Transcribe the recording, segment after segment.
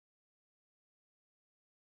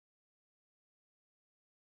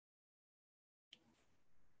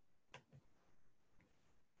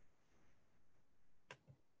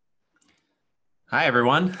Hi,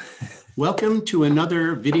 everyone. Welcome to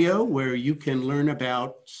another video where you can learn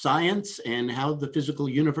about science and how the physical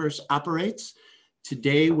universe operates.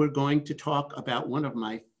 Today, we're going to talk about one of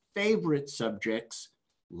my favorite subjects,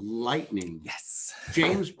 lightning. Yes.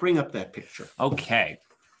 James, bring up that picture. Okay.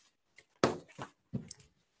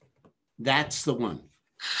 That's the one.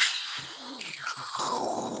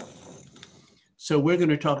 So we're going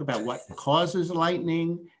to talk about what causes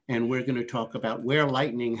lightning, and we're going to talk about where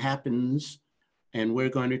lightning happens. And we're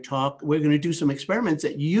going to do some experiments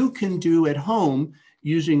that you can do at home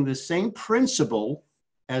using the same principle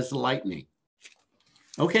as lightning.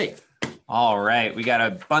 Okay. All right. We got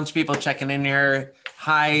a bunch of people checking in here.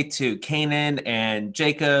 Hi to Kanan and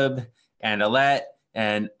Jacob and Alette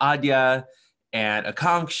and Adya and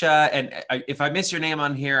Akanksha. And if I miss your name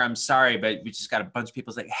on here, I'm sorry, but we just got a bunch of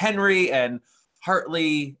people saying Henry and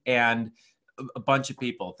Hartley and a bunch of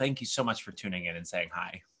people. Thank you so much for tuning in and saying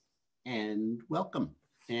hi. And welcome.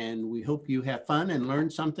 And we hope you have fun and learn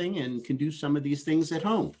something and can do some of these things at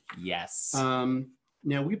home. Yes.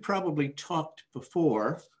 Now, we probably talked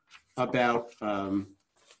before about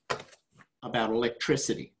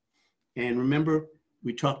electricity. And remember,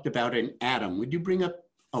 we talked about an atom. Would you bring up,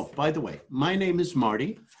 oh, by the way, my name is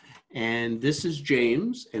Marty, and this is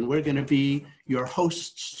James, and we're going to be your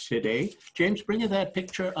hosts today. James, bring us that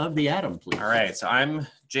picture of the atom, please. All right, so I'm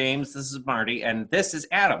James, this is Marty, and this is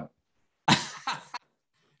Adam.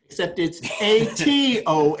 Except it's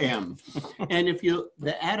A-T-O-M. And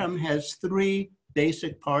the atom has three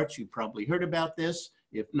basic parts. You probably heard about this.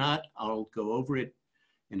 If not, I'll go over it.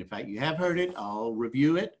 And in fact, you have heard it, I'll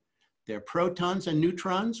review it. They're protons and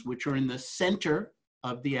neutrons, which are in the center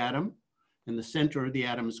of the atom. And the center of the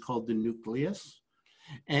atom is called the nucleus.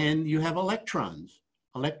 And you have electrons.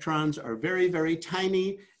 Electrons are very, very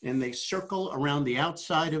tiny, and they circle around the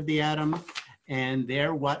outside of the atom. And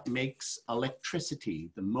they're what makes electricity,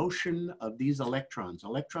 the motion of these electrons.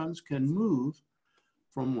 Electrons can move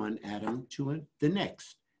from one atom to the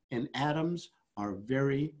next. And atoms are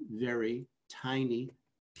very, very tiny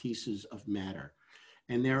pieces of matter.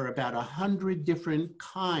 And there are about 100 different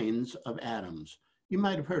kinds of atoms. You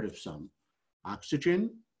might have heard of some.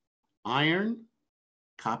 Oxygen, iron,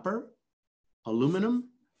 copper, aluminum.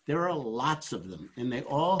 There are lots of them, and they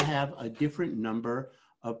all have a different number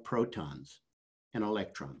of protons and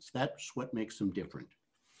electrons. That's what makes them different.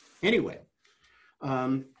 Anyway,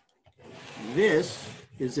 this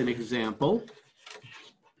is an example.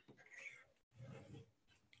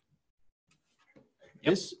 Yep.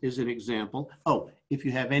 This is an example. Oh, if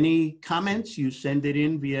you have any comments, you send it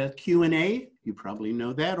in via Q&A. You probably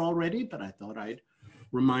know that already, but I thought I'd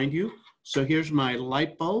remind you. So here's my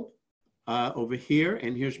light bulb over here,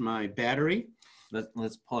 and here's my battery.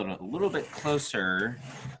 Let's pull it a little bit closer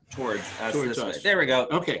towards us. Way. There we go.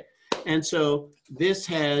 Okay. And so this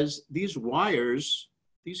has these wires.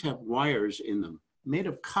 These have wires in them made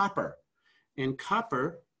of copper. And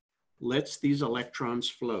copper lets these electrons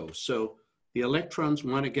flow. So the electrons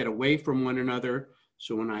want to get away from one another.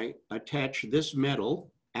 So when I attach this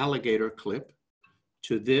metal alligator clip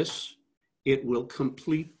to this, it will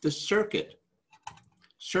complete the circuit.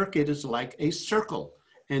 Circuit is like a circle.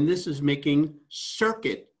 And this is making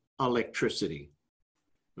circuit electricity,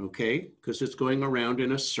 okay? Because it's going around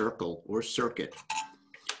in a circle or circuit.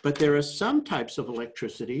 But there are some types of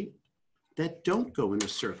electricity that don't go in a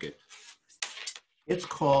circuit. It's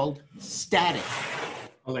called static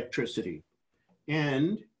electricity.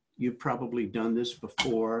 And you've probably done this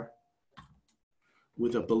before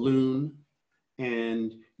with a balloon,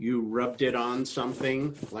 and you rubbed it on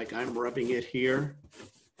something, like I'm rubbing it here.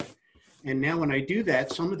 And now when I do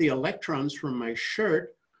that, some of the electrons from my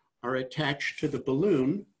shirt are attached to the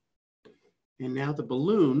balloon. And now the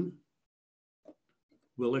balloon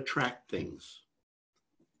will attract things.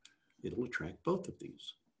 It'll attract both of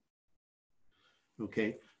these.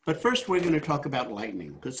 Okay, but first we're going to talk about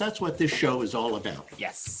lightning, because that's what this show is all about.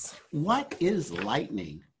 Yes. What is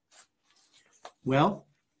lightning? Well,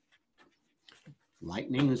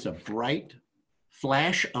 lightning is a bright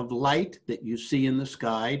flash of light that you see in the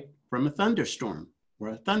sky from a thunderstorm or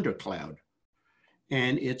a thundercloud.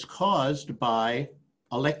 And it's caused by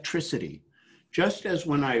electricity. Just as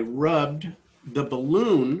when I rubbed the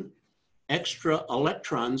balloon, extra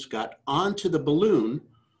electrons got onto the balloon.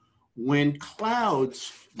 When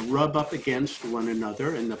clouds rub up against one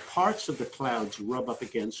another and the parts of the clouds rub up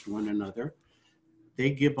against one another,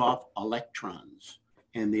 they give off electrons.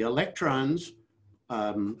 And the electrons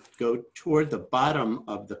go toward the bottom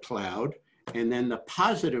of the cloud. And then the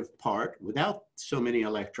positive part, without so many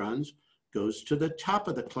electrons, goes to the top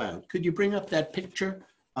of the cloud. Could you bring up that picture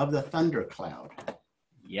of the thundercloud?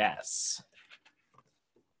 Yes.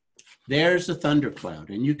 There's a thundercloud.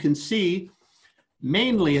 And you can see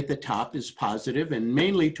mainly at the top is positive and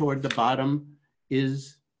mainly toward the bottom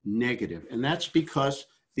is negative. And that's because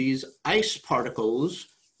these ice particles,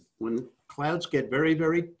 when clouds get very,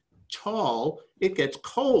 very tall, it gets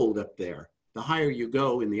cold up there, the higher you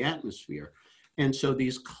go in the atmosphere. And so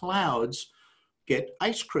these clouds get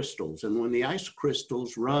ice crystals. And when the ice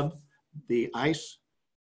crystals rub, the ice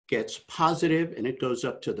gets positive and it goes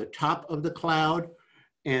up to the top of the cloud,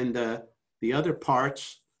 and the other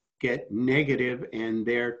parts get negative and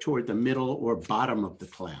they're toward the middle or bottom of the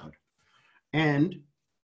cloud. And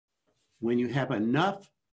when you have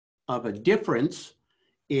enough of a difference,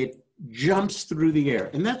 it jumps through the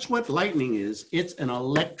air. And that's what lightning is. It's an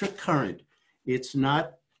electric current. It's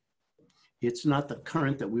not the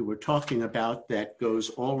current that we were talking about that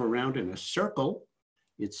goes all around in a circle.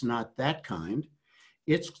 It's not that kind.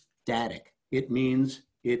 It's static. It means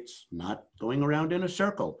it's not going around in a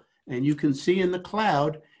circle. And you can see in the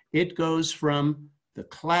cloud, it goes from the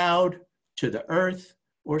cloud to the earth,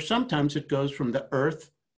 or sometimes it goes from the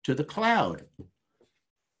earth to the cloud.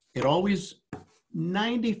 It always,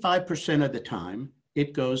 95% of the time,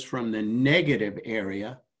 it goes from the negative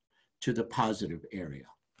area to the positive area.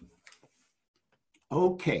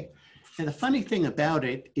 Okay, and the funny thing about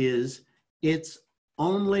it is it's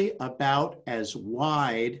only about as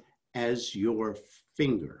wide as your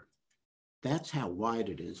finger. That's how wide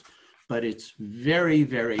it is, but it's very,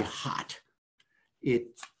 very hot.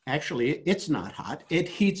 Actually, it's not hot. It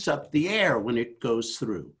heats up the air when it goes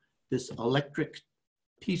through. This electric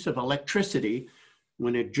piece of electricity,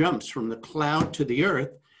 when it jumps from the cloud to the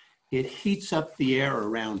earth, it heats up the air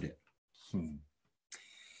around it.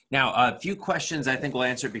 Now, a few questions I think we'll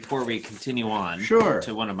answer before we continue on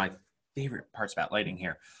to one of my favorite parts about lighting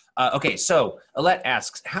here. Okay, so Alette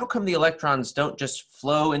asks, how come the electrons don't just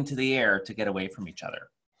flow into the air to get away from each other?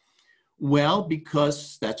 Well,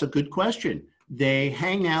 because that's a good question. They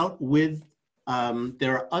hang out with,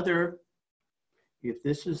 there are other, if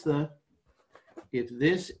this is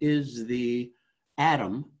the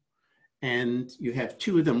atom, and you have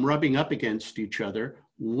two of them rubbing up against each other,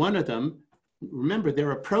 one of them, remember,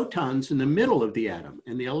 there are protons in the middle of the atom,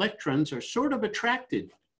 and the electrons are sort of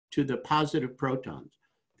attracted to the positive protons.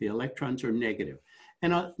 The electrons are negative.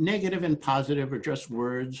 And negative and positive are just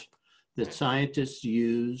words that scientists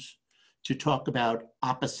use to talk about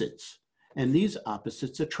opposites. And these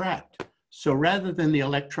opposites attract. So rather than the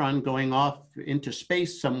electron going off into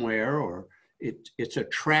space somewhere, or it's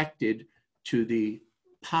attracted to the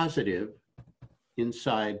positive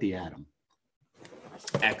inside the atom.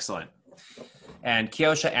 Excellent. And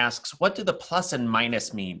Kiosha asks, what do the plus and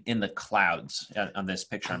minus mean in the clouds on this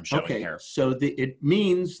picture I'm showing here? So it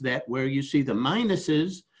means that where you see the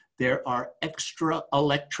minuses, there are extra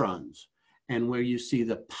electrons. And where you see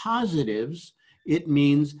the positives, it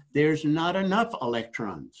means there's not enough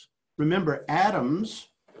electrons. Remember, atoms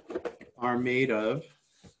are made of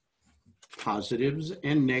positives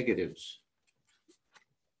and negatives.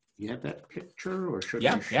 You have that picture, or should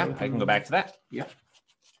I show them? I can go back to that. Yeah.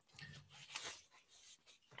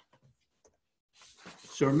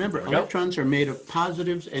 So remember, electrons are made of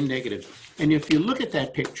positives and negatives. And if you look at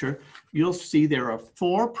that picture, you'll see there are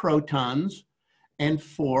 4 protons and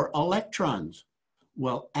 4 electrons.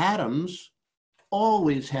 Well, atoms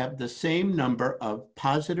always have the same number of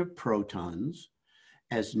positive protons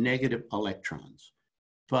as negative electrons.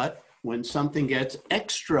 But when something gets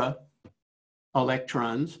extra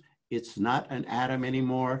electrons, it's not an atom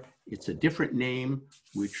anymore. It's a different name,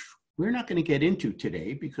 which we're not going to get into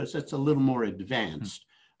today because that's a little more advanced.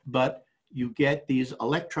 But you get these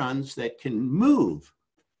electrons that can move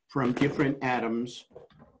from different atoms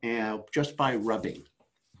just by rubbing.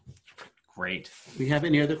 Great. We have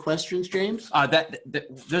any other questions, James?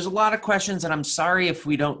 There's a lot of questions, and I'm sorry if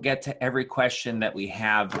we don't get to every question that we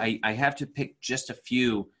have. I have to pick just a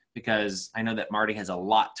few because I know that Marty has a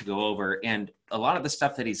lot to go over, and a lot of the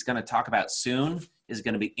stuff that he's going to talk about soon is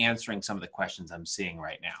going to be answering some of the questions I'm seeing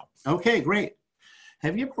right now. Okay, great.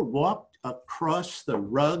 Have you ever walked across the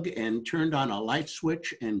rug and turned on a light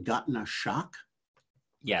switch and gotten a shock?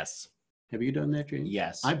 Yes. Have you done that, James?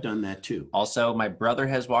 Yes. I've done that too. Also, my brother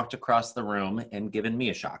has walked across the room and given me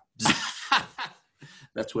a shock.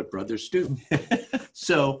 That's what brothers do.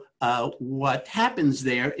 So what happens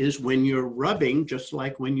there is when you're rubbing, just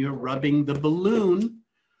like when you're rubbing the balloon,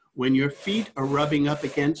 when your feet are rubbing up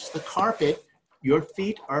against the carpet, your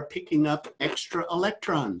feet are picking up extra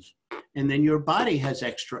electrons. And then your body has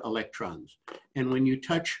extra electrons. And when you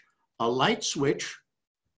touch a light switch,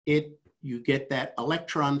 you get that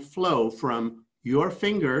electron flow from your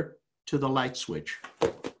finger to the light switch.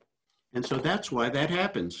 And so that's why that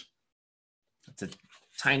happens. It's a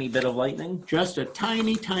tiny bit of lightning. Just a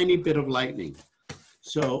tiny, tiny bit of lightning.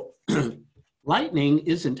 So lightning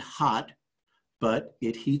isn't hot, but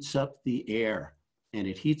it heats up the air. And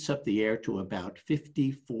it heats up the air to about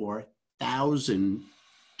 54,000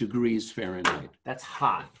 degrees Fahrenheit. That's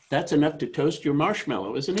hot. That's enough to toast your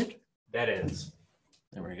marshmallow, isn't it? That is.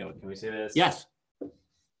 There we go. Can we see this? Yes.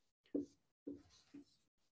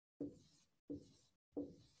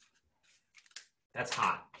 That's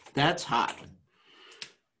hot. That's hot.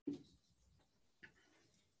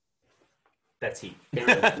 That's heat.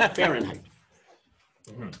 Fahrenheit.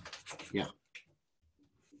 Mm-hmm. Yeah.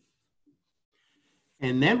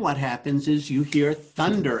 And then what happens is you hear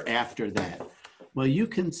thunder after that. Well, you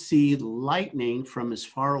can see lightning from as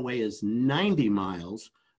far away as 90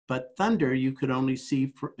 miles, but thunder you could only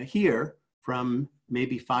see here from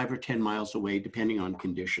maybe 5 or 10 miles away, depending on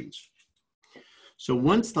conditions. So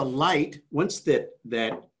once that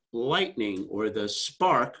lightning or the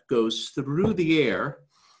spark goes through the air,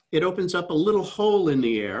 it opens up a little hole in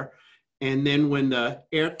the air. And then when the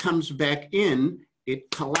air comes back in,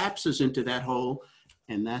 it collapses into that hole.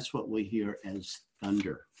 And that's what we hear as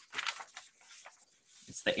thunder.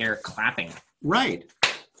 It's the air clapping. Right.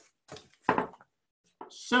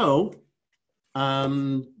 So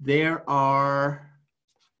there are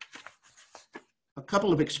a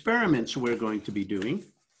couple of experiments we're going to be doing.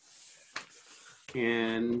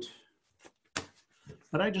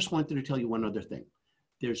 But I just wanted to tell you one other thing.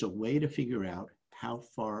 There's a way to figure out how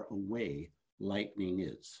far away lightning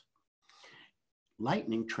is.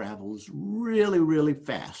 Lightning travels really, really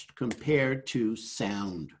fast compared to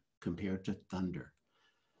sound, compared to thunder.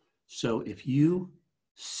 So if you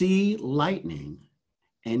see lightning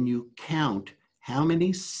and you count how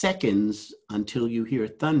many seconds until you hear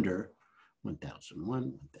thunder, 1001,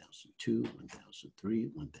 1002, 1003,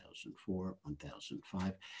 1004,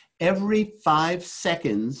 1005, every 5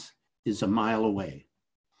 seconds is a mile away.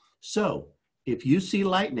 So if you see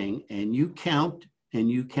lightning and you count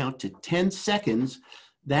to 10 seconds,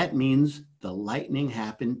 that means the lightning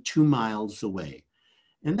happened 2 miles away.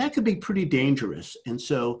 And that could be pretty dangerous. And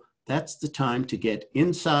so that's the time to get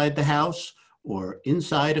inside the house or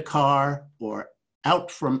inside a car or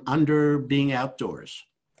out from under being outdoors.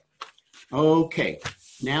 Okay,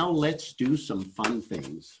 now let's do some fun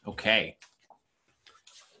things. Okay.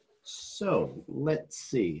 So let's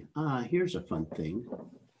see. Here's a fun thing.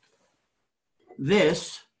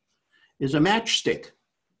 This is a matchstick,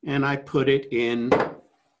 and I put it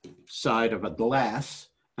inside of a glass,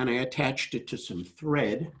 and I attached it to some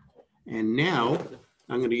thread. And now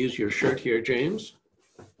I'm going to use your shirt here, James.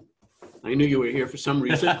 I knew you were here for some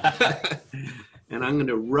reason. And I'm going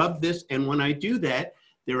to rub this, and when I do that,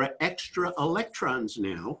 there are extra electrons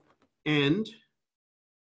now. And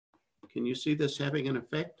can you see this having an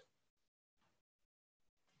effect?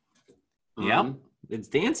 Yep, it's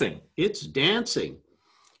dancing. It's dancing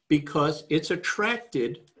because it's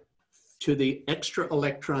attracted to the extra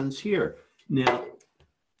electrons here. Now,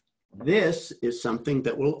 this is something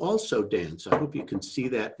that will also dance. I hope you can see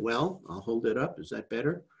that well. I'll hold it up. Is that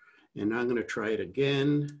better? And I'm going to try it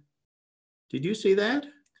again. Did you see that?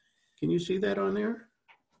 Can you see that on there?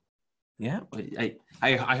 Yeah,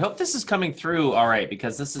 I hope this is coming through all right,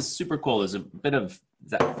 because this is super cool. There's a bit of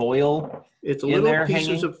that foil. It's a little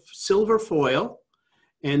pieces of silver foil.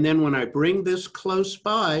 And then when I bring this close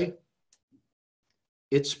by,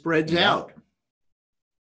 it spreads out.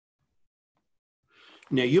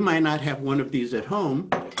 Now, you might not have one of these at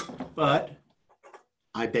home, but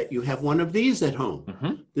I bet you have one of these at home.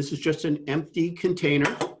 Mm-hmm. This is just an empty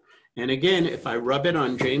container. And again, if I rub it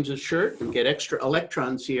on James's shirt and get extra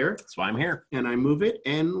electrons here. That's why I'm here. And I move it,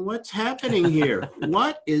 and what's happening here?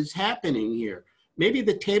 What is happening here? Maybe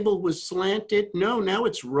the table was slanted. No, now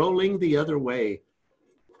it's rolling the other way.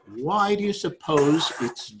 Why do you suppose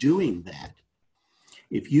it's doing that?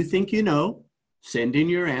 If you think you know, send in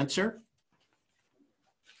your answer,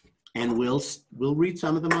 and we'll read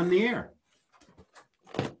some of them on the air.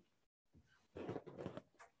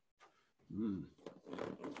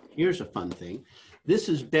 Here's a fun thing. This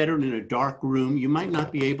is better in a dark room. You might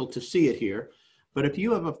not be able to see it here, but if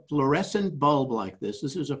you have a fluorescent bulb like this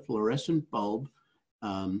is a fluorescent bulb,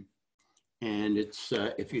 and it's,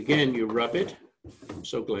 if again, you rub it. I'm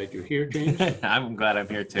so glad you're here, James. I'm glad I'm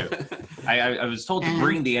here too. I was told to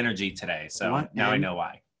bring the energy today, so now I know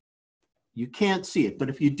why. You can't see it, but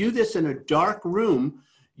if you do this in a dark room,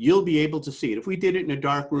 you'll be able to see it. If we did it in a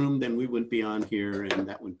dark room, then we wouldn't be on here, and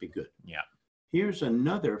that wouldn't be good. Yeah. Here's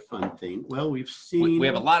another fun thing. Well, we've seen... We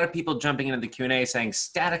have a lot of people jumping into the Q&A saying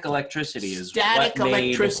static electricity is what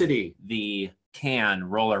made the can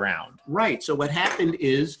roll around. Right. So what happened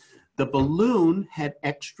is the balloon had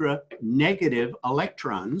extra negative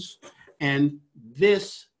electrons, and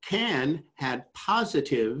this can had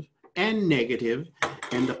positive and negative,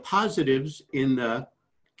 and the positives in the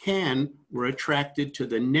can were attracted to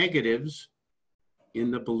the negatives in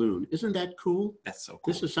the balloon. Isn't that cool? That's so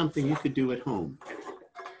cool. This is something you could do at home.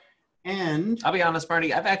 And I'll be honest,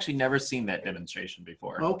 Marty, I've actually never seen that demonstration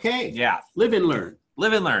before. okay, Yeah, live and learn.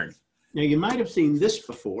 live and learn. Now you might have seen this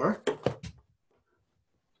before. I'm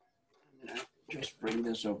gonna just bring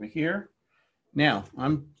this over here. Now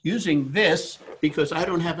I'm using this because I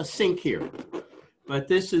don't have a sink here, but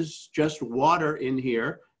this is just water in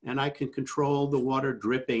here, and I can control the water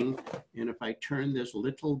dripping. And if I turn this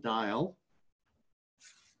little dial,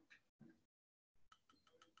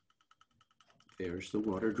 there's the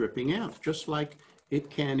water dripping out, just like it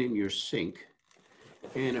can in your sink.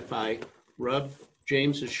 And if I rub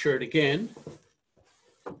James's shirt again,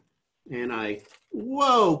 and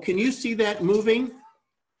whoa, can you see that moving?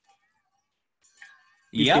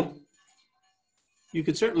 Yep. You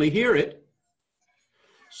can certainly hear it.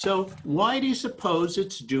 So why do you suppose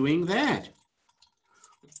it's doing that?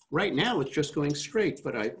 Right now it's just going straight,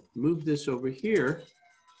 but I move this over here.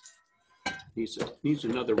 Needs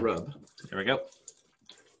another rub. There we go.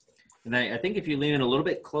 And I think if you lean in a little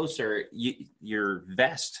bit closer, your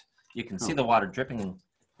vest, you can see the water dripping.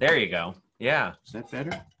 There you go. Yeah. Is that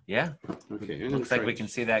better? Yeah. Okay. Looks like we can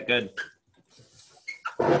see that good.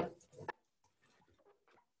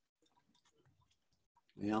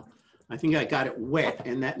 Well, I think I got it wet,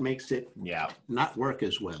 and that makes it not work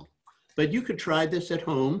as well. But you could try this at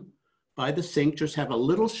home by the sink. Just have a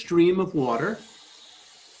little stream of water,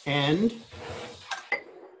 and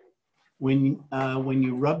when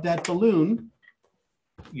you rub that balloon,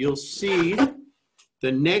 you'll see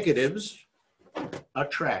the negatives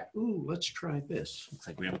attract. Ooh, let's try this. Looks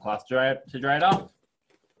like we have a cloth to dry it off.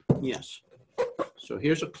 Yes. So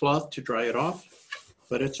here's a cloth to dry it off,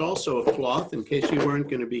 but it's also a cloth, in case you weren't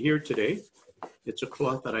going to be here today, it's a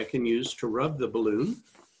cloth that I can use to rub the balloon.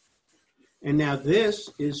 And now this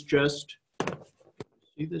is just,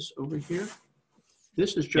 see this over here?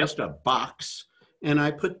 This is just a box, and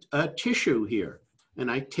I put a tissue here, and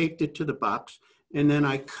I taped it to the box, and then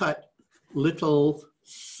I cut little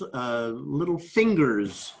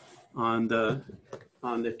fingers on the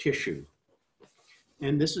tissue.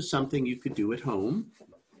 And this is something you could do at home.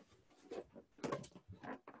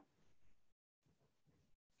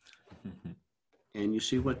 And you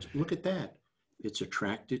see look at that. It's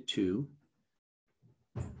attracted to,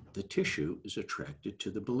 the tissue is attracted to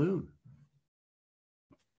the balloon.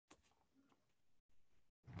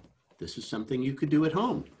 This is something you could do at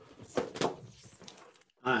home.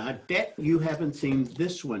 I bet you haven't seen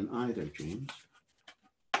this one either, James.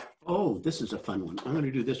 Oh, this is a fun one. I'm going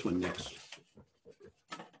to do this one next.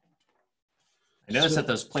 I noticed that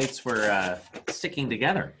those plates were sticking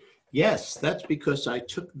together. Yes, that's because I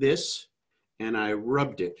took this and I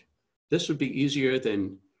rubbed it. This would be easier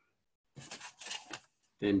than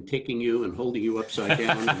taking you and holding you upside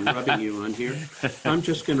down and rubbing you on here. I'm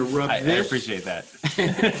just going to rub this. I appreciate that.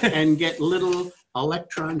 And get little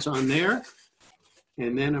electrons on there.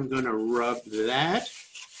 And then I'm going to rub that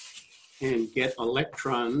and get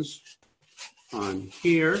electrons on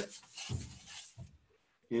here.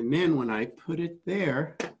 And then when I put it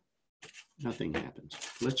there, nothing happens.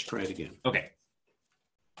 Let's try it again. Okay.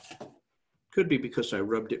 Could be because I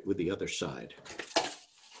rubbed it with the other side.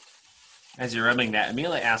 As you're rubbing that,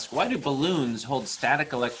 Amelia asks, why do balloons hold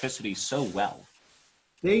static electricity so well?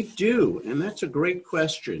 They do, and that's a great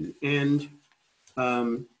question. And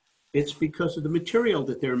it's because of the material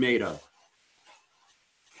that they're made of.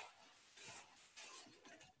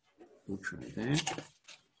 We'll try that.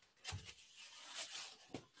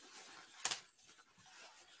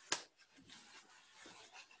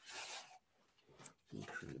 We'll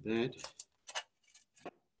try that.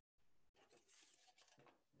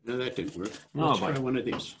 No, that didn't work. Let's try one of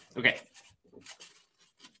these. Okay.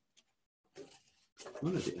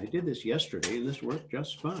 I did this yesterday, and this worked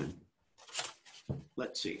just fine.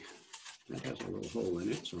 Let's see. That has a little hole in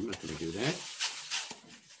it, so I'm not going to do that.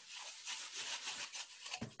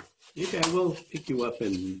 Maybe I will pick you up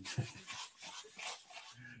and...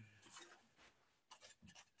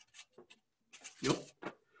 Nope.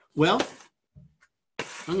 Well,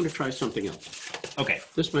 I'm going to try something else. Okay.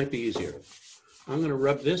 This might be easier. I'm going to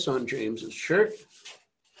rub this on James's shirt.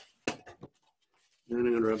 Then I'm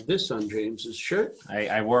going to rub this on James's shirt.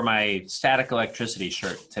 I wore my static electricity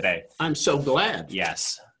shirt today. I'm so glad.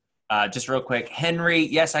 Yes. Just real quick, Henry,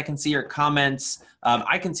 yes, I can see your comments.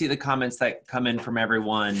 I can see the comments that come in from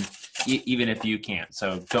everyone, even if you can't.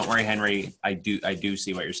 So don't worry, Henry. I do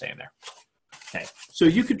see what you're saying there. Okay. So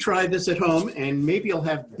you could try this at home, and maybe you'll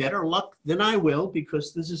have better luck than I will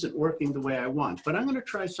because this isn't working the way I want. But I'm going to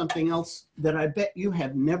try something else that I bet you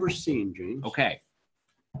have never seen, James. Okay.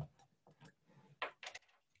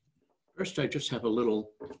 First, I just have a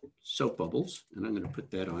little soap bubbles, and I'm going to put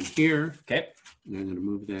that on here. Okay. And I'm going to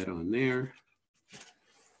move that on there.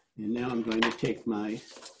 And now I'm going to take my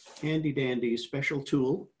handy dandy special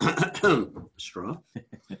tool, straw,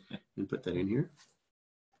 and put that in here.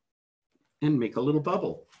 And make a little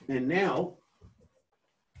bubble. And now,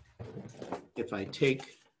 if I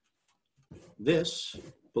take this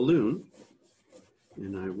balloon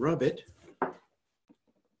and I rub it,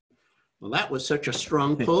 well, that was such a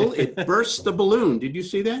strong pull, it burst the balloon. Did you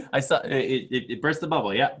see that? I saw it burst the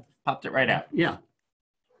bubble. Yeah, popped it right out. Yeah.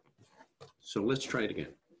 So let's try it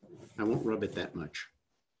again. I won't rub it that much.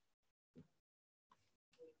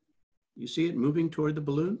 You see it moving toward the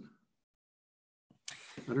balloon?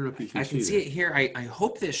 I don't know if you can see it. I can see it here. I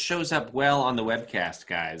hope this shows up well on the webcast,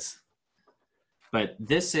 guys. But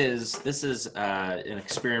this is an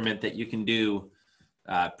experiment that you can do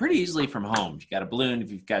pretty easily from home. If you've got a balloon,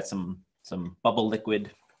 if you've got some bubble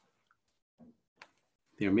liquid.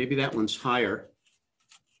 There, maybe that one's higher.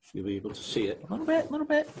 You'll be able to see it. A little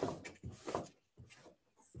bit.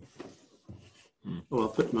 Oh, I'll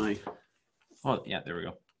put my... Oh, yeah, there we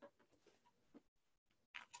go.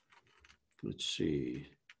 Let's see.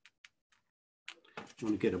 I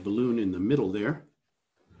want to get a balloon in the middle there.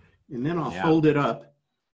 And then I'll hold it up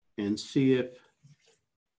and see if...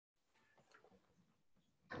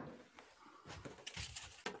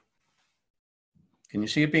 Can you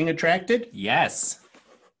see it being attracted? Yes.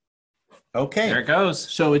 Okay. There it goes.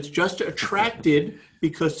 So it's just attracted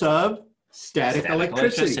because of static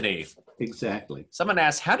electricity. Exactly. Someone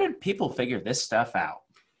asked, how did people figure this stuff out?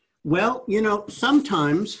 Well, you know,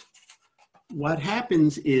 sometimes what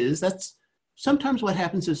happens is sometimes what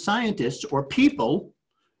happens is scientists or people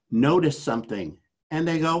notice something and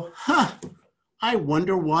they go, I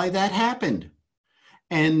wonder why that happened.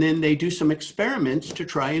 And then they do some experiments to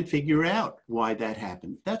try and figure out why that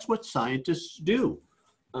happened. That's what scientists do.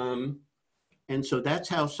 And so that's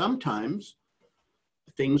how sometimes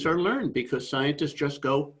things are learned, because scientists just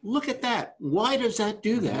go, look at that. Why does that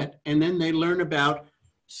do that? And then they learn about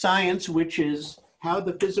science, which is how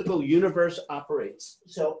the physical universe operates.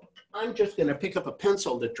 So I'm just going to pick up a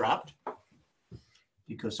pencil that dropped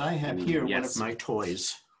because I have here one of my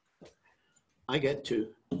toys. I get to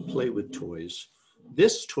play with toys.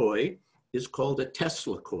 This toy is called a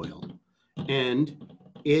Tesla coil, and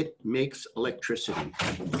it makes electricity.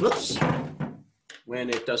 Whoops, when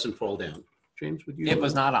it doesn't fall down. James, would you? It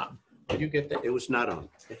was not on. Did you get that? It was not on.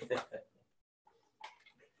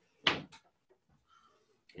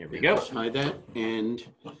 Here we go. Hide that, and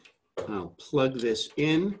I'll plug this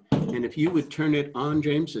in. And if you would turn it on,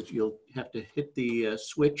 James, you'll have to hit the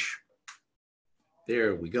switch.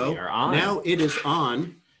 There we go. We are on. Now it is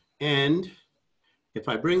on, and if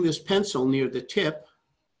I bring this pencil near the tip,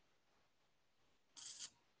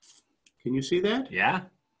 can you see that? Yeah.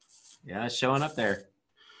 Yeah, it's showing up there.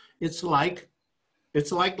 It's like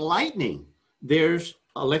lightning. There's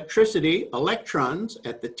electricity, electrons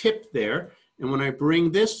at the tip there. And when I bring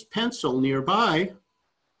this pencil nearby,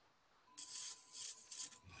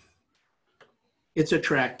 it's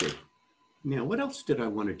attracted. Now, what else did I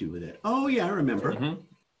want to do with it? Oh, yeah, I remember.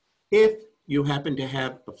 If you happen to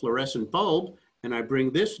have a fluorescent bulb and I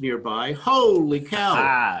bring this nearby, holy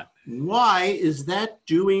cow. Why is that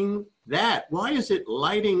doing that? Why is it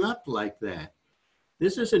lighting up like that?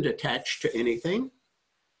 This isn't attached to anything.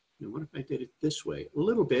 Now, what if I did it this way? A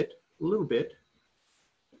little bit, a little bit.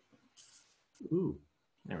 Ooh.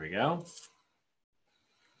 There we go.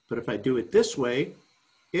 But if I do it this way,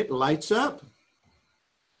 it lights up.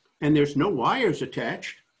 And there's no wires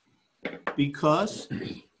attached because,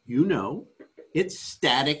 you know, it's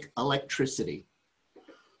static electricity.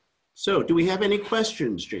 So do we have any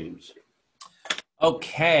questions, James?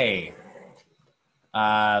 Okay.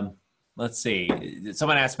 Let's see.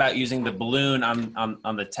 Someone asked about using the balloon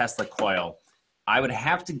on the Tesla coil. I would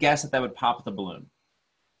have to guess that would pop the balloon.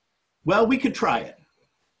 Well, we could try it.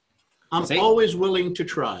 I'm always willing to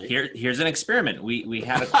try. Here's an experiment. We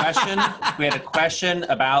had a question. We had a question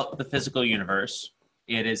about the physical universe.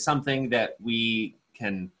 It is something that we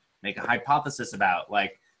can make a hypothesis about.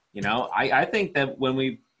 Like, you know, I think that when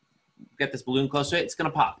we get this balloon close to it, it's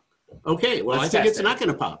going to pop. Okay, well, I think it's not going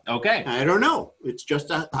to pop. Okay. I don't know. It's just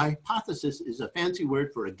a hypothesis is a fancy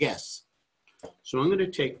word for a guess. So I'm going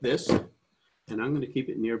to take this and I'm going to keep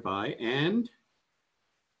it nearby and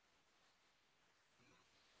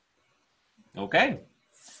Okay.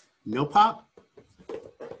 no pop.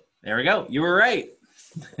 There we go. You were right.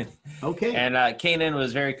 Okay. And Kanan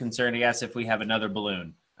was very concerned. He asked if we have another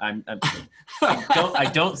balloon.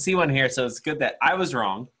 I don't see one here, so it's good that I was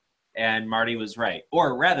wrong and Marty was right.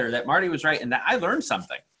 Or rather, that Marty was right and that I learned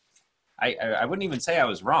something. I wouldn't even say I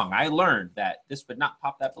was wrong. I learned that this would not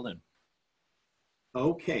pop that balloon.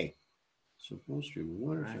 Okay. So full stream of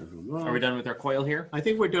water. Right. Are we done with our coil here? I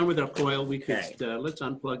think we're done with our coil. We could Okay. let's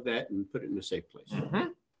unplug that and put it in a safe place. Mm-hmm.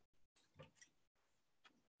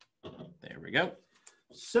 There we go.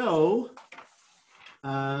 So,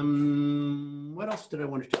 what else did I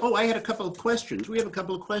want to do? Oh, I had a couple of questions. We have a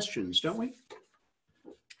couple of questions, don't we?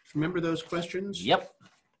 Remember those questions? Yep.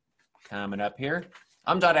 Coming up here.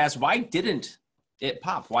 Amjad asked, why didn't it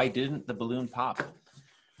pop? Why didn't the balloon pop?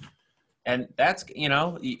 And that's,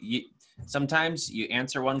 sometimes you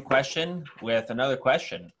answer one question with another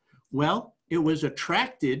question. Well, it was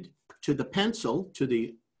attracted to the pencil, to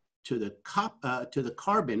the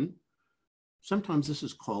carbon. Sometimes this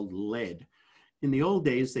is called lead. In the old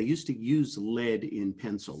days, they used to use lead in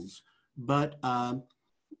pencils, but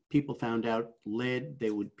people found out lead,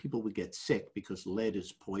 people would get sick because lead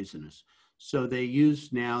is poisonous. So they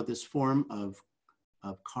use now this form of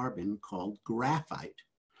carbon called graphite.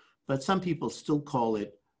 But some people still call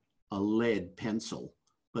it a lead pencil,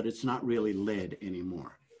 but it's not really lead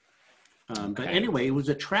anymore. But anyway, it was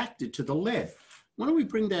attracted to the lead. Why don't we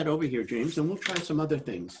bring that over here, James, and we'll try some other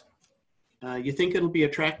things. You think it'll be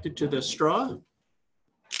attracted to the straw?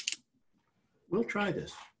 We'll try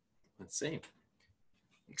this. Let's see.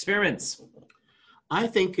 Experiments. I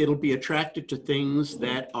think it'll be attracted to things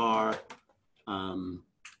that are,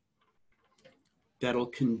 that'll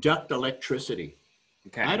conduct electricity.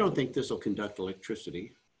 Okay. I don't think this will conduct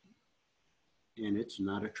electricity, and it's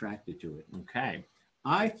not attracted to it. Okay.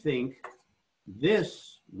 I think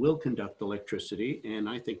this will conduct electricity, and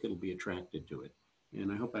I think it'll be attracted to it.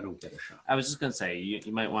 And I hope I don't get a shock. I was just going to say,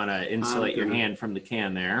 you might want to insulate your hand from the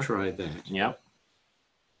can there. Try that. Yep.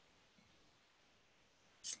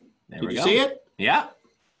 There Did we you go. see it? Yeah.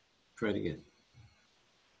 Try it again.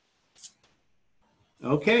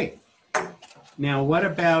 Okay. Now, what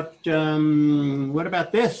about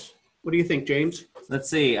this? What do you think, James? Let's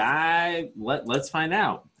see. Let's find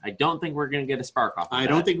out. I don't think we're going to get a spark off of I that.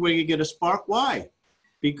 don't think we're going to get a spark. Why?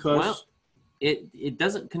 Because Well, it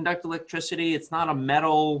doesn't conduct electricity. It's not a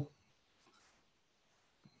metal.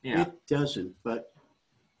 Yeah. it doesn't. But,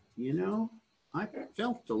 I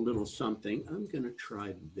felt a little something. I'm going to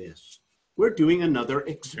try this. We're doing another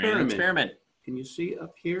experiment. Can you see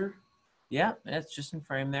up here? Yeah, it's just in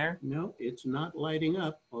frame there. No, it's not lighting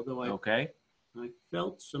up, although Okay. I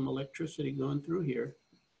felt some electricity going through here.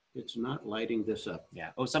 It's not lighting this up.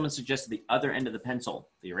 Yeah. Oh, someone suggested the other end of the pencil,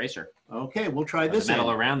 the eraser. Okay, we'll try Or this the metal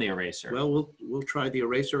end. around the eraser. Well, we'll try the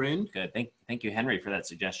eraser end. Good. Thank you, Henry, for that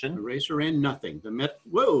suggestion. Eraser end, nothing. The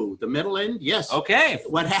metal end, yes. Okay.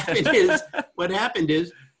 What happened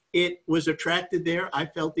is it was attracted there. I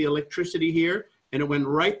felt the electricity here, and it went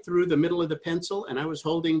right through the middle of the pencil, and I was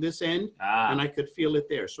holding this end, and I could feel it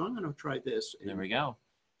there. So I'm going to try this. There we go.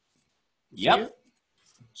 See Yep. it?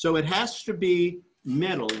 So it has to be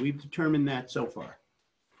metal. We've determined that so far.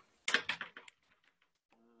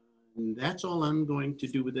 And that's all I'm going to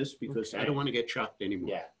do with this because I don't want to get shocked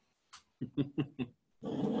anymore. Yeah.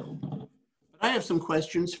 But I have some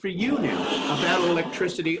questions for you now about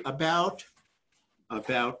electricity, about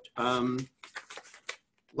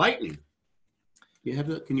lightning.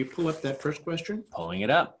 Can you pull up that first question? Pulling it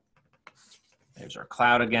up. There's our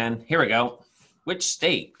cloud again. Here we go. Which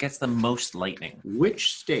state gets the most lightning?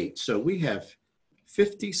 Which state? So we have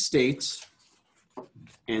 50 states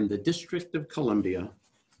and the District of Columbia.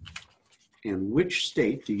 And which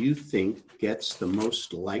state do you think gets the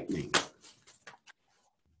most lightning?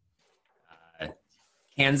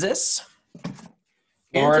 Kansas,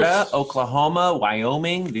 Florida, Kansas. Oklahoma,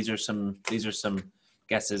 Wyoming. These are some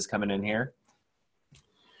guesses coming in here.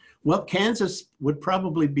 Well, Kansas would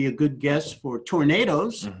probably be a good guess for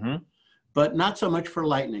tornadoes, but not so much for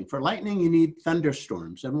lightning. For lightning, you need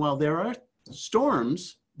thunderstorms. And while there are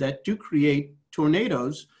storms that do create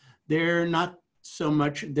tornadoes, they're not so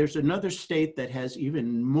much. There's another state that has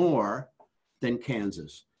even more than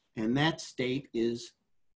Kansas, and that state is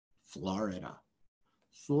Florida.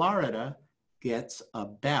 Florida gets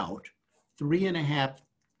about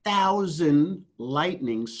 3,500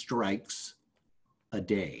 lightning strikes a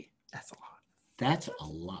day. That's a lot. That's a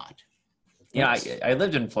lot. Yeah, I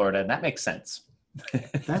lived in Florida, and that makes sense.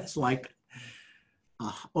 That's like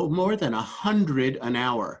more than 100 an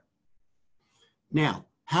hour. Now,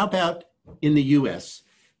 how about in the US,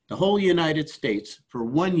 the whole United States, for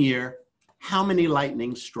 1 year, how many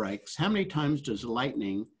lightning strikes, how many times does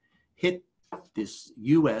lightning hit this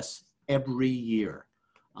US every year?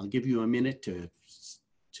 I'll give you a minute to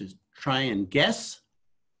try and guess.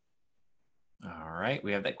 All right,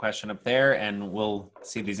 we have that question up there, and we'll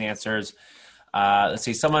see these answers. Let's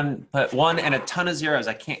see, someone put 1 and a ton of zeros.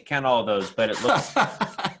 I can't count all of those, but it looks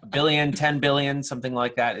a billion, 10 billion, something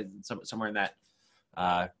like that, somewhere in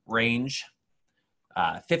that range.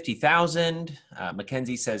 50,000.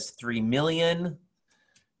 Mackenzie says 3 million.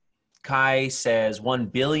 Kai says 1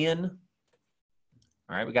 billion.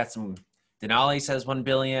 All right, we got some. Denali says 1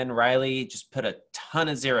 billion. Riley just put a ton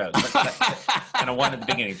of zeros. And a 1 at the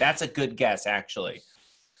beginning. That's a good guess, actually.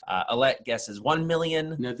 Alette guesses 1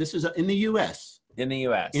 million. Now, this is in the US. In the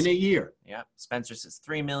US. In a year. Yeah. Spencer says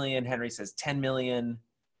 3 million. Henry says 10 million.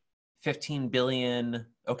 15 billion.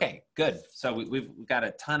 Okay, good. So we've got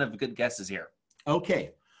a ton of good guesses here.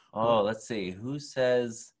 Okay. Oh, let's see. Who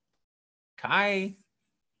says Kai?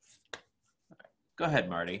 Go ahead,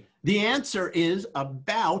 Marty. The answer is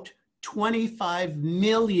about 25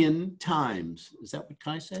 million times. Is that what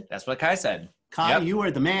Kai said? That's what Kai said. Kai, Yep. you are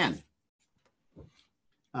the man.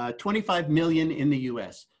 25 million in the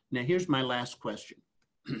US. Now, here's my last question.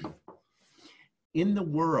 In the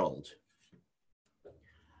world,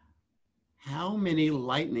 how many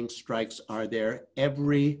lightning strikes are there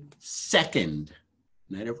every second?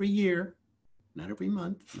 Not every year, not every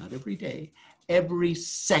month, not every day, every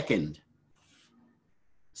second.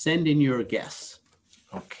 Send in your guess.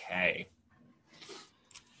 Okay.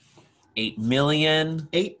 8 million.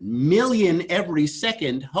 8 million every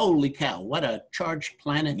second. Holy cow, what a charged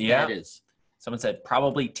planet Yeah. that is. Someone said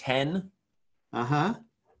probably 10. Uh-huh.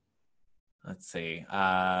 Let's see.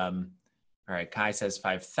 All right. Kai says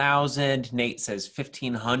 5,000. Nate says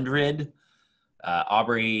 1,500.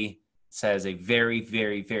 Aubrey says a very,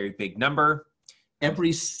 very, very big number.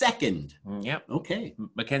 Every second. Yep. Okay.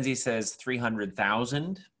 Mackenzie says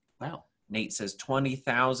 300,000. Wow. Nate says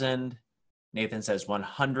 20,000. Nathan says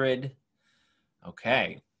 100.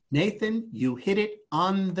 Okay. Nathan, you hit it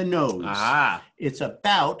on the nose. Ah. It's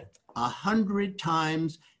about 100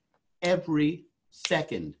 times every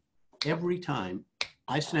second. Every time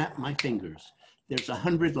I snap my fingers, there's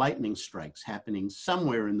 100 lightning strikes happening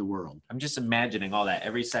somewhere in the world. I'm just imagining all that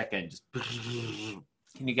every second. Just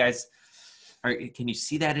can you guys, can you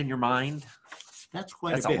see that in your mind? That's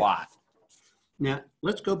quite That's a bit. a lot. Now,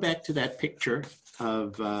 let's go back to that picture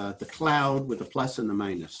of the cloud with the plus and the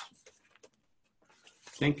minus.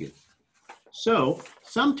 Thank you. So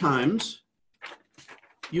sometimes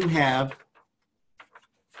you have,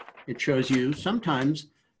 it shows you, sometimes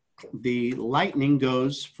the lightning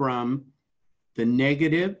goes from the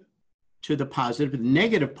negative to the positive, the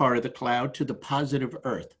negative part of the cloud to the positive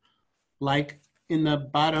earth. Like in the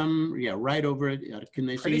bottom, yeah, right over it. Can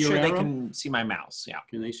they see Pretty your sure arrow? they can see my mouse. Yeah.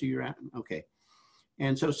 Can they see your arrow? Okay.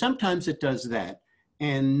 And so sometimes it does that.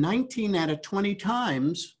 And 19 out of 20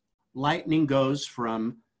 times, lightning goes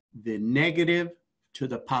from the negative to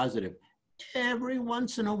the positive. Every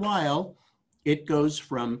once in a while, it goes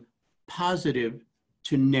from positive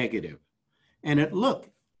to negative. And look,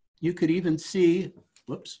 you could even see,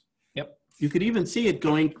 whoops. Yep. You could even see it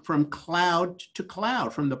going from cloud to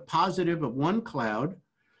cloud, from the positive of one cloud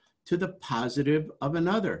to the positive of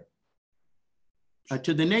another,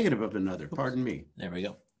 to the negative of another, pardon me. There we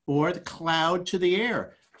go. Or the cloud to the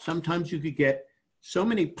air. Sometimes you could get so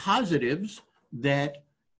many positives that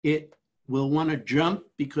it will want to jump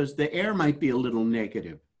because the air might be a little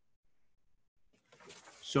negative.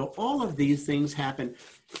 So all of these things happen.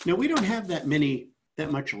 Now, we don't have that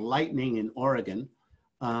much lightning in Oregon.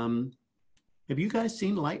 Have you guys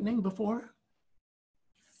seen lightning before?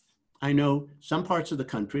 I know some parts of the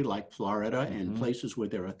country, like Florida and places where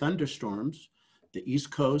there are thunderstorms, the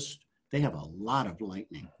East Coast, they have a lot of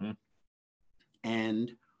lightning.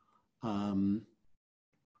 And,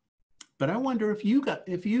 but I wonder if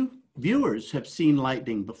you viewers have seen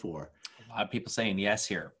lightning before. A lot of people saying yes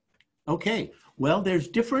here. Okay, well, there's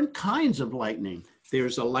different kinds of lightning.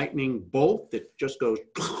 There's a lightning bolt that just goes,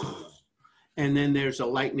 and then there's a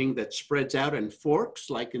lightning that spreads out and forks,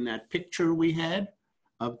 like in that picture we had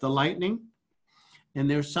of the lightning. And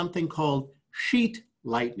there's something called sheet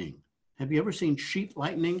lightning. Have you ever seen sheet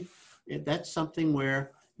lightning? That's something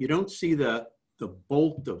where you don't see the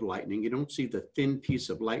bolt of lightning. You don't see the thin piece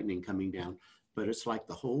of lightning coming down, but it's like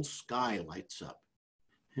the whole sky lights up.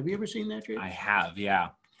 Have you ever seen that, Jake? I have, yeah.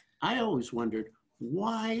 I always wondered,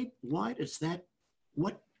 why does that,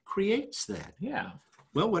 what creates that? Yeah.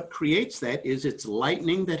 Well, what creates that is it's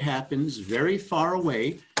lightning that happens very far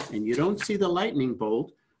away, and you don't see the lightning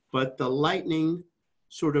bolt, but the lightning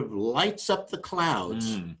sort of lights up the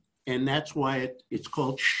clouds. Mm. And that's why it's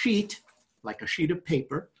called sheet, like a sheet of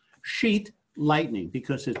paper, sheet lightning,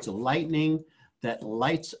 because it's lightning that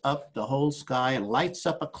lights up the whole sky and lights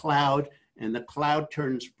up a cloud, and the cloud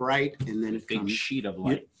turns bright, and then it Big comes sheet of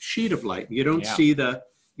light. sheet of light. You don't Yeah.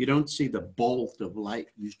 see the bolt of light.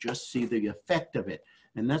 You just see the effect of it.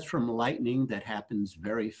 And that's from lightning that happens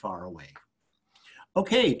very far away.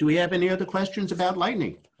 Okay, do we have any other questions about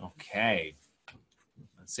lightning? Okay.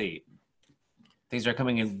 Let's see. Things are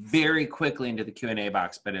coming in very quickly into the Q&A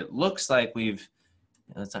box, but it looks like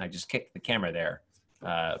I just kicked the camera there.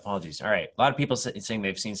 Apologies. All right. A lot of people saying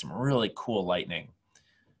they've seen some really cool lightning.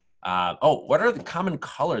 What are the common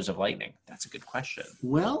colors of lightning? That's a good question.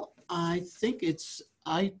 Well, I think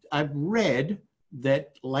I've read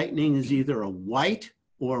that lightning is either a white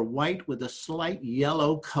or white with a slight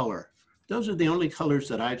yellow color. Those are the only colors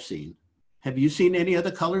that I've seen. Have you seen any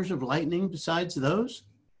other colors of lightning besides those?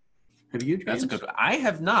 Have you, James? That's a good one. I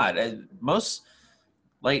have not.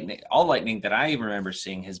 All lightning that I remember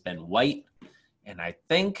seeing has been white. And I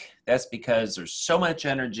think that's because there's so much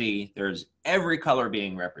energy. There's every color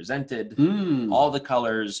being represented, all the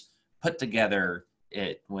colors put together.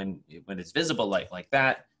 When it's visible light like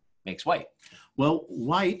that, makes white. Well,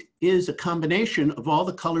 white is a combination of all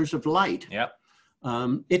the colors of light. Yep.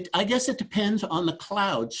 I guess it depends on the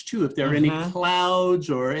clouds too. If there are any clouds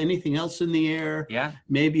or anything else in the air, Yeah.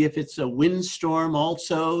 maybe if it's a windstorm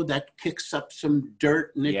also, that kicks up some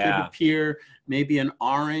dirt and it could appear maybe an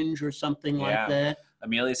orange or something like that.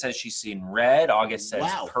 Amelia says she's seen red. August says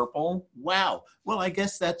purple. Wow. Well, I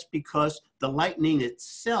guess that's because the lightning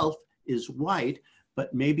itself is white,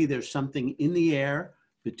 but maybe there's something in the air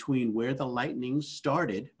between where the lightning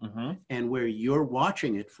started and where you're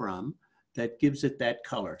watching it from that gives it that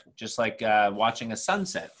color. Just like watching a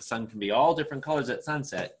sunset. The sun can be all different colors at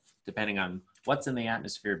sunset, depending on what's in the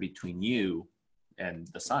atmosphere between you and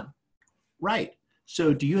the sun. Right.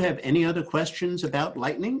 So do you have any other questions about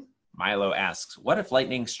lightning? Milo asks, what if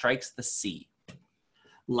lightning strikes the sea?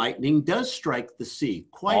 Lightning does strike the sea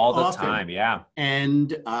quite all the often. time, yeah.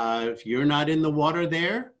 And if you're not in the water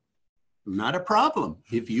there, not a problem.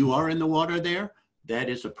 If you are in the water there, that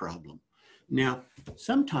is a problem. Now,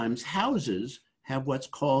 sometimes houses have what's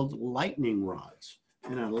called lightning rods.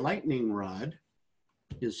 And a lightning rod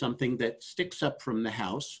is something that sticks up from the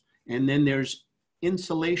house. And then there's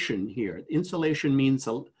insulation here. Insulation means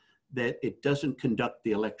that it doesn't conduct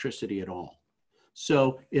the electricity at all.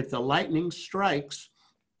 So if the lightning strikes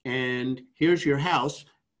and here's your house,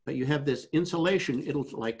 but you have this insulation, it'll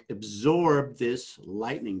like absorb this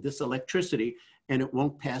lightning, this electricity, and it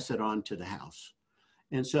won't pass it on to the house.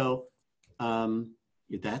 And so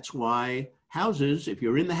that's why houses, if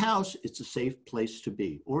you're in the house, it's a safe place to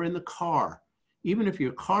be, or in the car. Even if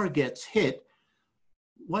your car gets hit,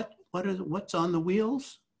 what's on the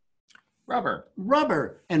wheels? Rubber.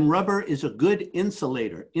 Rubber. And rubber is a good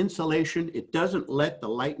insulator. Insulation, it doesn't let the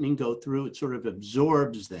lightning go through. It sort of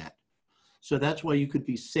absorbs that. So that's why you could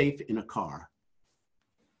be safe in a car.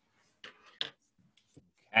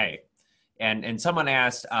 Okay. And someone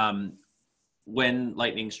asked, when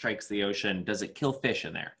lightning strikes the ocean, does it kill fish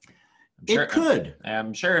in there? It could.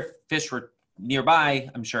 I'm sure if fish were nearby,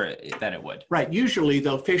 I'm sure that it would. Right. Usually,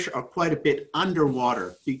 though, fish are quite a bit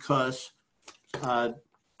underwater because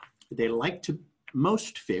they like to,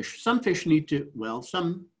 most fish, some fish need to, well,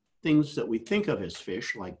 some things that we think of as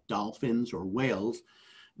fish, like dolphins or whales,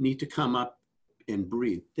 need to come up and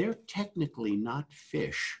breathe. They're technically not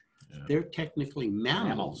fish. Yeah. They're technically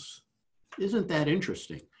mammals. Isn't that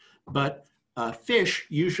interesting? But fish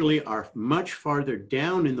usually are much farther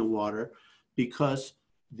down in the water because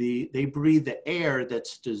they breathe the air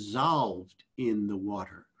that's dissolved in the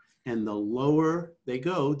water. And the lower they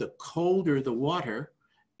go, the colder the water,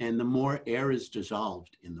 and the more air is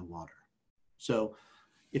dissolved in the water. So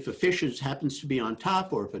if a fish happens to be on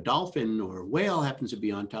top, or if a dolphin or a whale happens to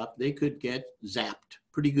be on top, they could get zapped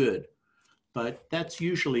pretty good. But that's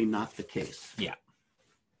usually not the case. Yeah.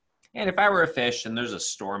 And if I were a fish and there's a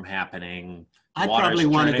storm happening, I'd probably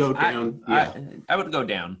want to go down. I would go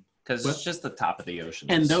down because it's just the top of the ocean.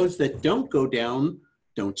 And those that don't go down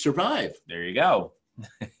don't survive. There you go.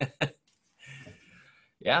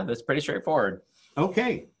 Yeah, that's pretty straightforward.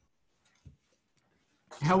 Okay.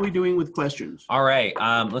 How are we doing with questions? All right.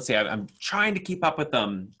 Let's see. I'm trying to keep up with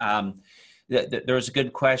them. There was a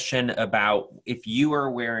good question about if you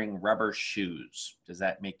are wearing rubber shoes, does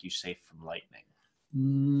that make you safe from lightning?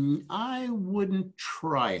 I wouldn't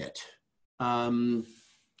try it.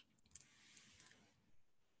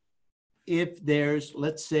 if there's,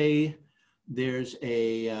 let's say, there's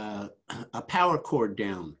a power cord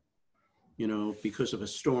down, you know, because of a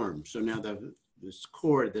storm. So now this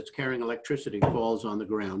cord that's carrying electricity falls on the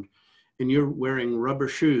ground and you're wearing rubber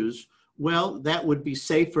shoes. Well, that would be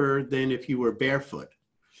safer than if you were barefoot.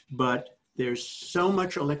 But there's so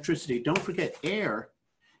much electricity. Don't forget, air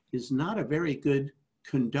is not a very good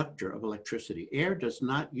conductor of electricity. Air does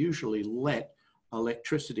not usually let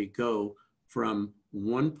electricity go from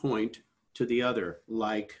one point to the other,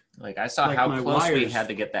 like I saw like how my close we wires. had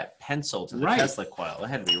to get that pencil to the Right. Tesla coil. It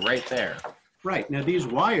had to be right there. Right. Now these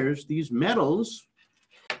wires, these metals,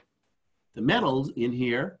 the metals in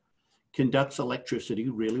here conducts electricity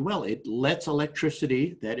really well. It lets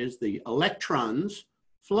electricity, that is the electrons,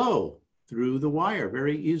 flow through the wire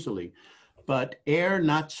very easily. But air,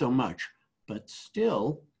 not so much. But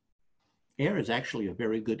still, air is actually a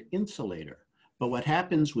very good insulator. But what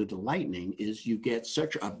happens with lightning is you get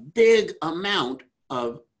such a big amount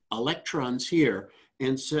of electrons here,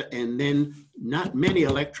 and then not many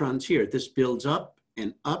electrons here. This builds up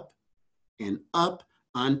and up and up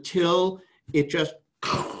until it just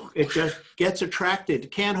gets attracted,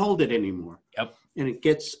 can't hold it anymore. Yep. And it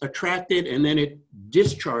gets attracted and then it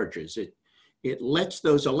discharges. It lets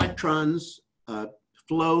those electrons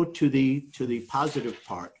flow to the positive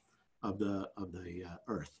part of the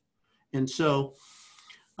Earth. And so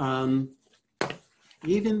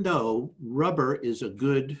even though rubber is a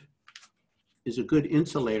good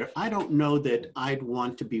insulator, I don't know that I'd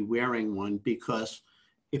want to be wearing one, because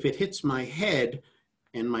if it hits my head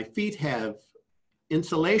and my feet have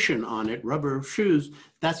insulation on it, rubber shoes,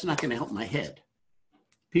 that's not going to help my head.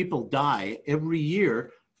 People die every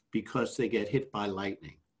year because they get hit by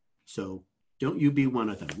lightning. So don't you be one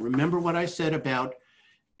of them. Remember what I said about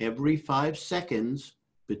every 5 seconds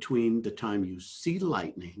between the time you see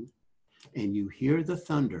lightning and you hear the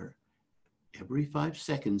thunder, every 5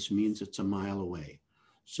 seconds means it's a mile away.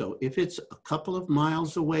 So if it's a couple of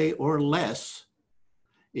miles away or less,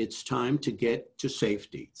 it's time to get to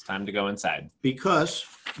safety. It's time to go inside. Because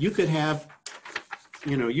you could have,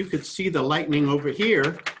 you know, you could see the lightning over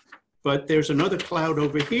here, but there's another cloud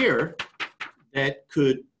over here that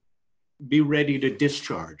could be ready to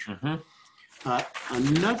discharge. Mm-hmm.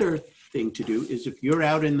 Another thing to do is if you're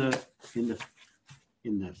out in the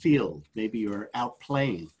field, maybe you're out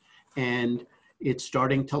playing, and it's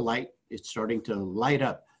starting to light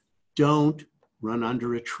up. Don't run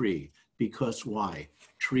under a tree, because why?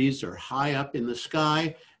 Trees are high up in the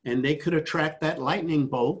sky and they could attract that lightning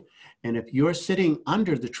bolt. And if you're sitting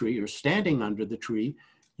under the tree or standing under the tree,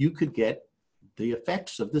 you could get the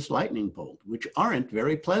effects of this lightning bolt, which aren't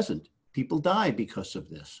very pleasant. People die because of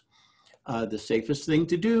this. The safest thing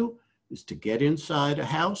to do is to get inside a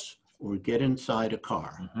house or get inside a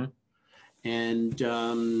car. Mm-hmm.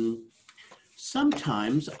 And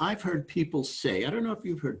sometimes I've heard people say, I don't know if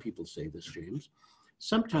you've heard people say this, James,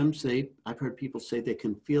 sometimes I've heard people say they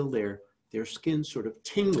can feel their skin sort of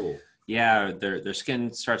tingle. Yeah, their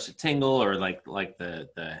skin starts to tingle, or like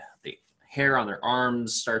the hair on their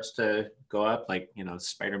arms starts to go up, like, you know,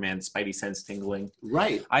 Spider-Man spidey sense tingling.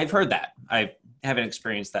 Right. I've heard that. I haven't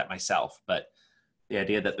experienced that myself, but the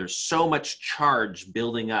idea that there's so much charge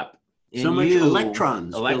building up in so much you,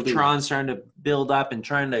 electrons starting to build up and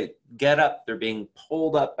trying to get up. They're being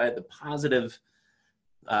pulled up by the positive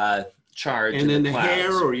charge. And then the clouds.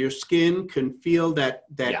 hair or your skin can feel that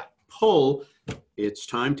pull. It's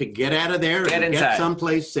time to get out of there and get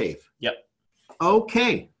someplace safe. Yep.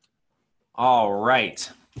 Okay. All right.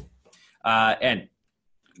 And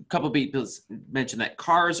a couple of people mentioned that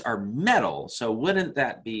cars are metal, so wouldn't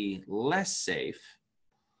that be less safe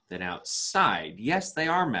than outside? Yes, they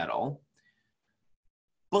are metal.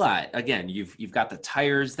 But again, you've got the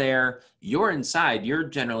tires there. You're inside. You're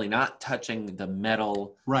generally not touching the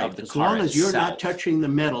metal of the car. As long as you're not touching the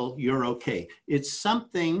metal, you're okay. It's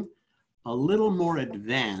something a little more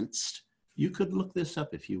advanced. You could look this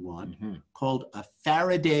up if you want, called a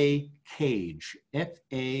Faraday cage,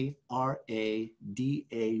 Faraday.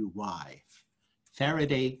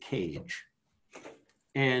 Faraday cage.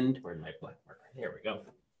 And where's my black marker? Here we go.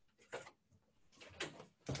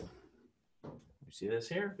 You see this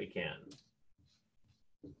here? We can.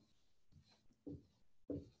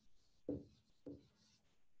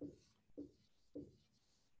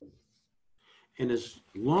 And as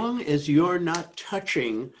long as you're not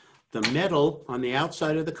touching the metal on the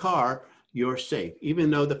outside of the car, you're safe. Even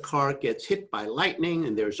though the car gets hit by lightning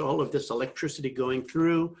and there's all of this electricity going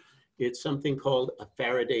through, it's something called a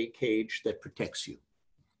Faraday cage that protects you.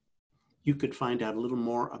 You could find out a little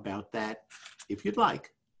more about that if you'd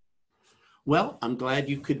like. Well, I'm glad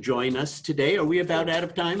you could join us today. Are we about out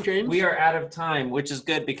of time, James? We are out of time, which is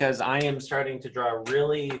good because I am starting to draw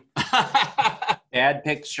really bad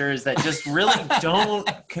pictures that just really don't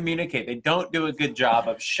communicate. They don't do a good job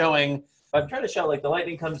of showing. I'm trying to show like the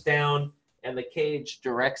lightning comes down and the cage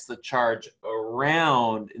directs the charge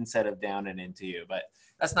around instead of down and into you. But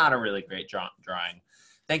that's not a really great drawing.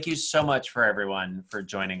 Thank you so much for everyone for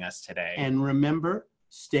joining us today. And remember,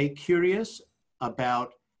 stay curious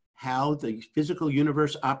about how the physical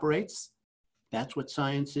universe operates. That's what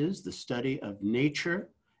science is, the study of nature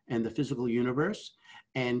and the physical universe.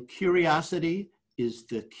 And curiosity is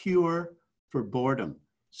the cure for boredom.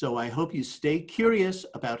 So I hope you stay curious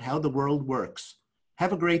about how the world works.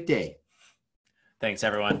 Have a great day. Thanks,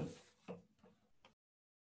 everyone.